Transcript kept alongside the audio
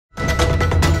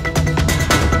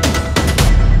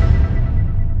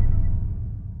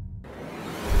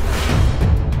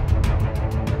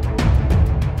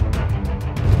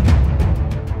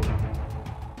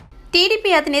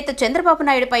TDP అధినేత చంద్రబాబు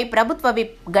నాయుడుపై ప్రభుత్వ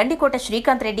whip Gandikota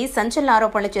Srikanth Reddy సంచలన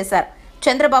ఆరోపణలు చేశారు.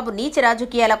 చంద్రబాబు నీచ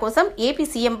రాజకీయాల కోసం AP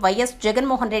CM YS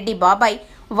Jaganmohan Reddy బాబాయ్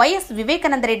వైఎస్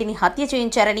వివేకానంద రెడ్డిని హత్య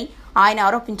చేయించారని ఆయన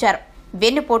ఆరోపించారు.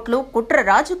 వెన్నుపోట్లు, కుట్ర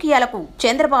రాజకీయాలకు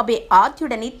చంద్రబాబే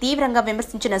ఆద్యుడని తీవ్రంగా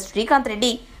విమర్శించిన శ్రీకాంత్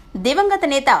రెడ్డి దివంగత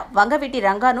నేత వంగవీటి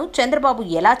రంగాను చంద్రబాబు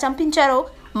ఎలా చంపించారో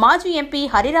మాజీ ఎంపీ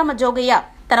హరిరామ జోగయ్య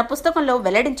తన పుస్తకంలో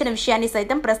వెల్లడించిన విషయాన్ని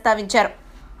సైతం ప్రస్తావించారు.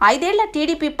 5 ఏళ్ల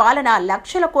టీడీపీ పాలన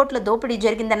లక్షల కోట్ల దోపిడీ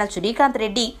జరిగిందన్న శ్రీకాంత్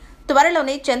రెడ్డి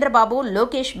త్వరలోనే చంద్రబాబు,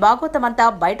 లోకేష్ భాగోతమంతా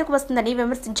బయటకు వస్తుందని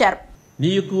విమర్శించారు.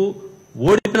 నీకు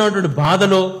ఓడిపోయినటువంటి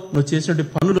బాధలో నువ్వు చేసినటువంటి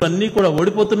పనులు అన్నీ కూడా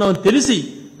ఓడిపోతున్నావని తెలిసి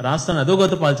రాష్ట్రాన్ని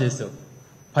అధోగత పాలు చేసావు.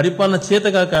 పరిపాలన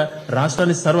చేతగాక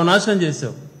రాష్ట్రాన్ని సర్వనాశనం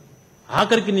చేసావు.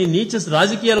 ఆఖరికి నీ నీచ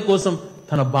రాజకీయాల కోసం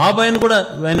తన బాబాయిని కూడా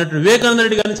అయినటువంటి వివేకానంద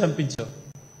రెడ్డి గారిని చంపించావు.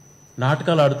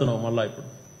 నాటకాలు ఆడుతున్నావు. మళ్ళా ఇప్పుడు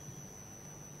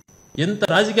ఎంత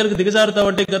రాజకీయాలకు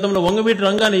దిగజారుతావంటే గతంలో వంగవీటి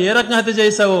రంగాన్ని ఏ రకంగా హత్య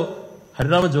చేశావో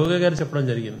హరిరామ జోగయ్య గారు చెప్పడం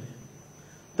జరిగింది.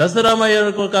 దశరామయ్య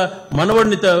ఒక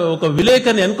మనవడిని, ఒక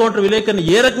విలేకరిని, ఎన్కౌంటర్ విలేకరిని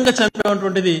ఏ రకంగా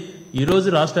చంపావంటువంటిది ఈ రోజు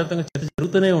రాష్ట్ర వ్యాప్తంగా చర్చ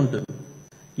జరుగుతూనే ఉంటుంది.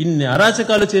 ఇన్ని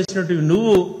అరాచకాలు చేసినట్టు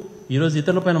నువ్వు ఈరోజు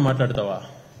ఇతరులపైన మాట్లాడతావా?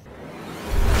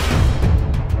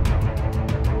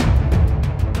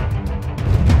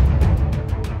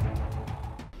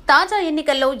 తాజా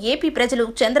ఎన్నికల్లో ఏపీ ప్రజలు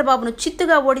చంద్రబాబును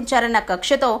చిత్తుగా ఓడించారన్న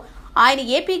కక్షతో ఆయన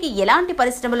ఏపీకి ఎలాంటి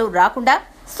పరిశ్రమలు రాకుండా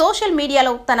సోషల్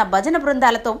మీడియాలో తన భజన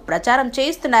బృందాలతో ప్రచారం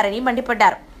చేయిస్తున్నారని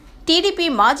మండిపడ్డారు. టీడీపీ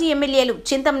మాజీ ఎమ్మెల్యేలు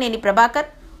చింతమనేని ప్రభాకర్,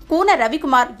 కూన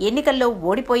రవికుమార్ ఎన్నికల్లో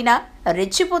ఓడిపోయినా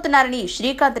రెచ్చిపోతున్నారని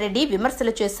శ్రీకాంత్ రెడ్డి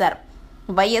విమర్శలు చేశారు.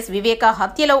 వైఎస్ వివేక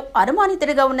హత్యలో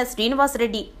అనుమానితుడిగా ఉన్న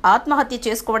శ్రీనివాసరెడ్డి ఆత్మహత్య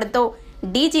చేసుకోవడంతో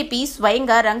డీజీపీ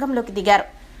స్వయంగా రంగంలోకి దిగారు.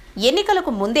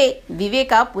 ఎన్నికలకు ముందే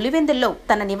వివేక పులివెందుల్లో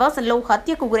తన నివాసంలో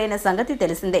హత్యకు గురైన సంగతి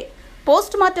తెలిసిందే.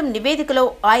 పోస్టుమార్టం నివేదికలో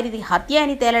ఆయనది హత్య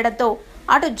అని తేలడంతో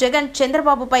అటు జగన్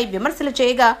చంద్రబాబుపై విమర్శలు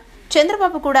చేయగా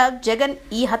చంద్రబాబు కూడా జగన్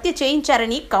ఈ హత్య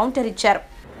చేయించారని కౌంటర్ ఇచ్చారు.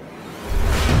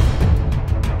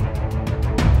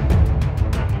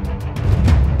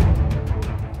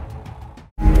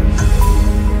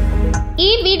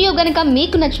 ఈ వీడియో గనుక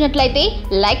మీకు నచ్చినట్లయితే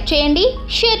లైక్ చేయండి,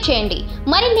 షేర్ చేయండి.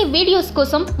 మరిన్ని వీడియోస్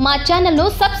కోసం మా ఛానల్ను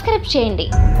సబ్స్క్రైబ్ చేయండి.